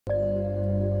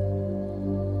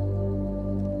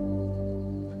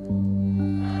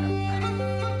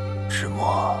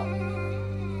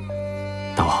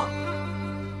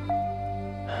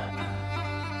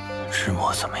智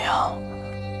墨怎么样？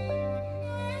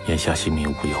眼下性命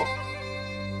无忧，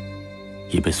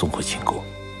已被送回秦国。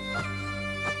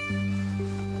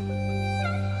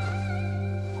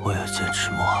我要见智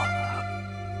墨，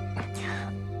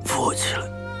扶我起来，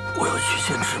我要去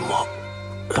见智墨。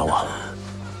大王，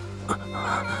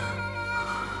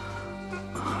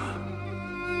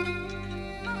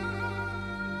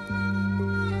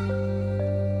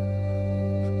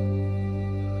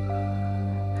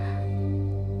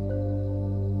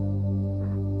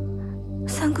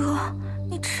三哥，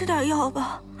你吃点药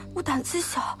吧，我胆子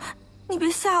小，你别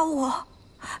吓我。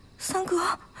三哥，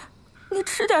你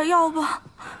吃点药吧。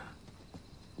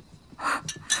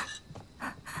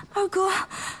二哥，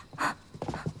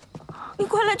你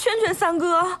快来劝劝三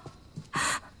哥，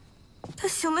他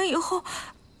醒了以后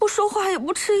不说话也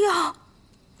不吃药。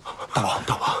大王，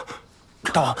大王，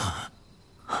大王！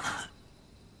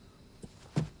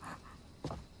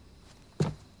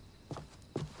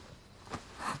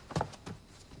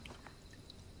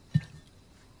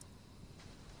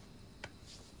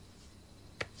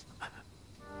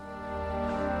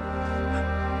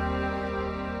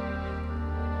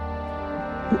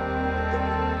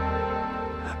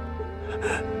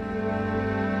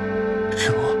智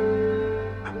墨，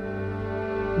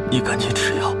你赶紧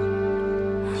吃药，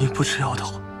你不吃药的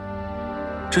话，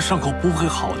这伤口不会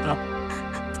好的。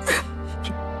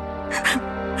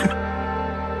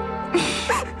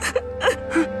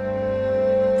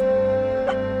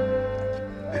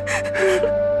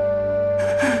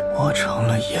我成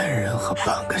了阉人和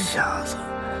半个瞎子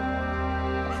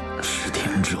，10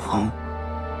天之后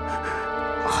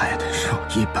还得受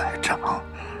100杖。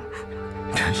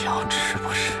这药吃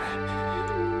不吃，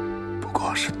不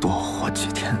过是多活几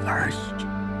天而已。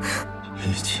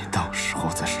与其到时候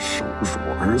再受辱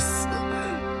而死，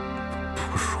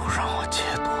不如让我解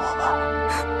脱吧。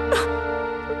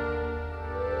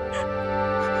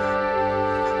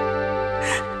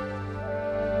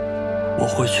我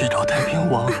会去找太平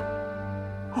王，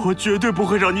我绝对不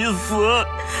会让你死，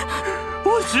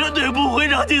我绝对不会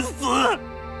让你死，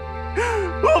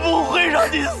我不会让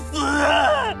你死。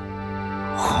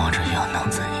活着又能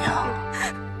怎样？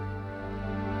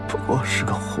不过是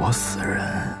个活死人，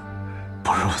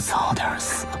不如早点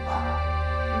死吧。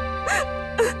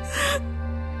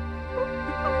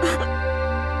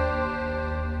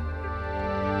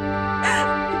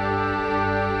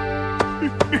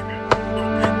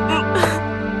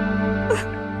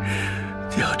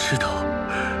你要知道，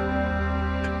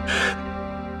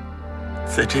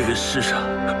在这个世上，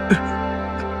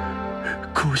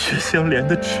骨血相连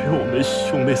的只有我们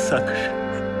兄妹3个人。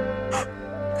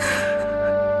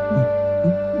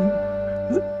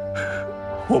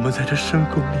我们在这深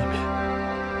宫里面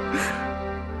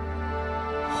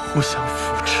互相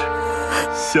扶持，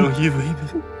相依为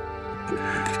命，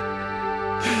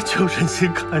你就忍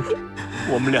心看着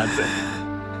我们俩在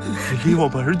离我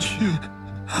们而去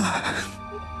吗？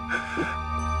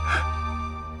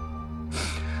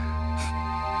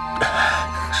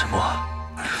智墨，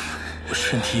我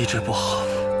身体一直不好，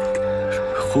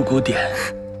虎姑点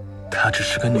她只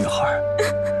是个女孩，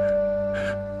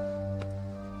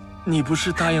你不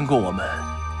是答应过我们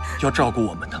要照顾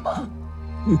我们的吗？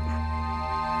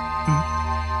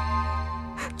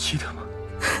记得吗？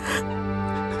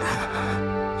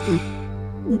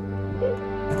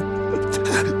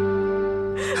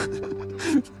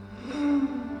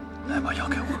来，把药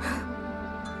给我。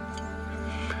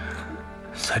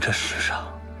在这世上，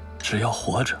只要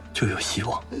活着就有希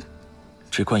望，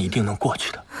这关一定能过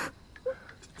去的。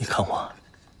你看我，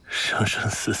生生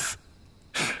死死，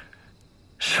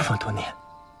这么多年，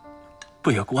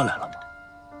不也过来了吗？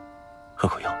喝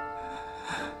口药。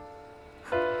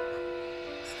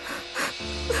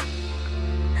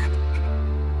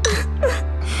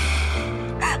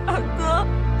二哥，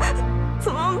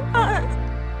怎么办？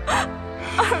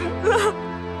二哥。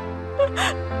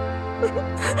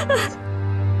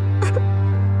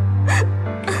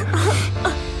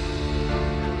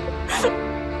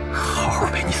好好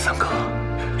陪你3哥，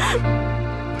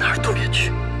哪儿都别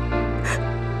去。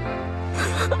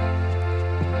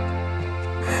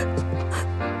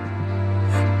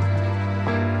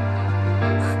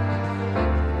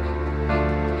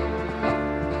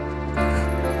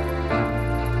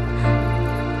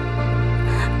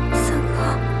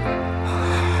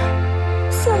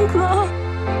三哥。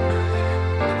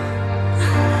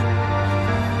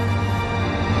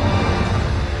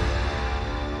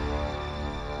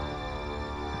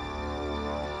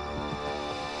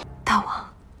大王，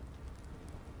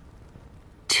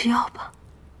吃药吧。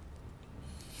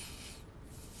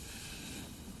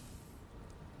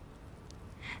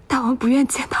大王不愿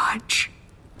见到安之，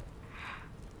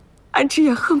安之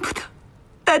也恨不得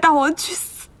带大王去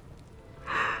死。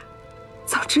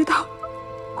早知道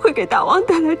会给大王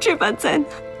带来这般灾难，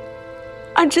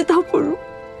安之倒不如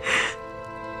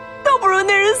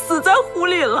那人死在湖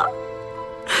里了。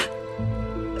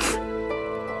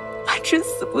安之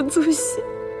死不足惜，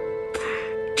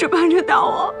只盼着大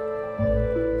王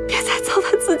别再糟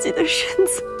蹋自己的身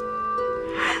子。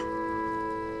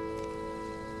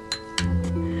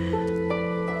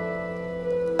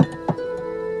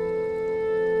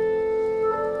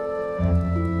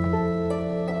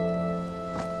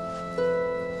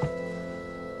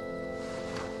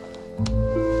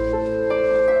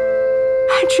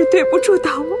安之对不住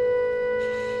大王，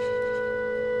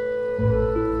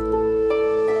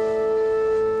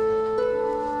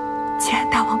既然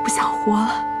大王不想活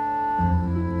了，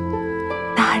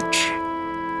那安之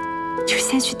就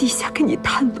先去地下跟你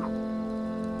探路。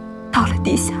到了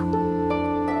地下，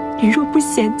你若不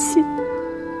嫌弃，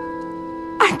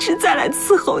安之再来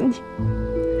伺候你。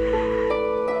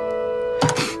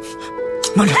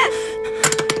慢着，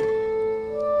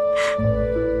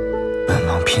本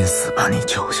王拼死把你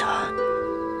救下，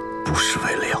不是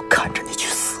为了要看着你去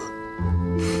死。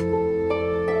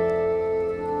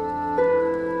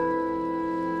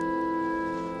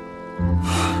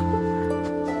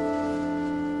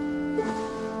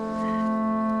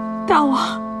大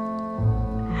王，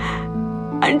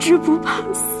安之不怕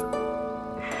死，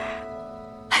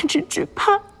安之只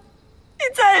怕你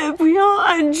再也不要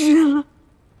安之了。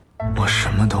我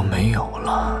什么都没有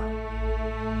了，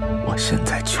我现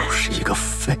在就是一个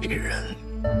废人。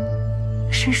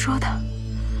谁说的？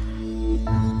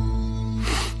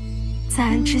在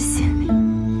安之心里，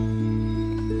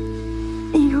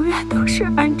你永远都是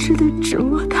安之的纸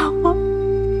墨大王，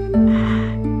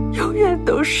永远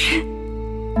都是。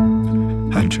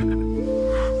安之，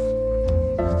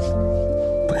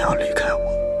不要离开我，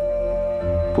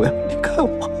不要离开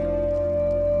我。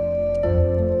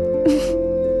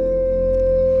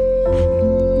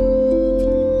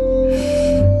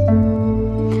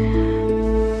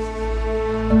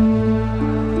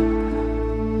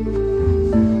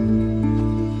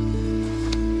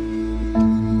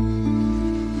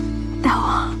大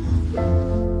王，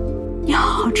你好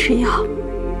好吃药，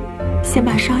先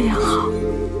把伤养好。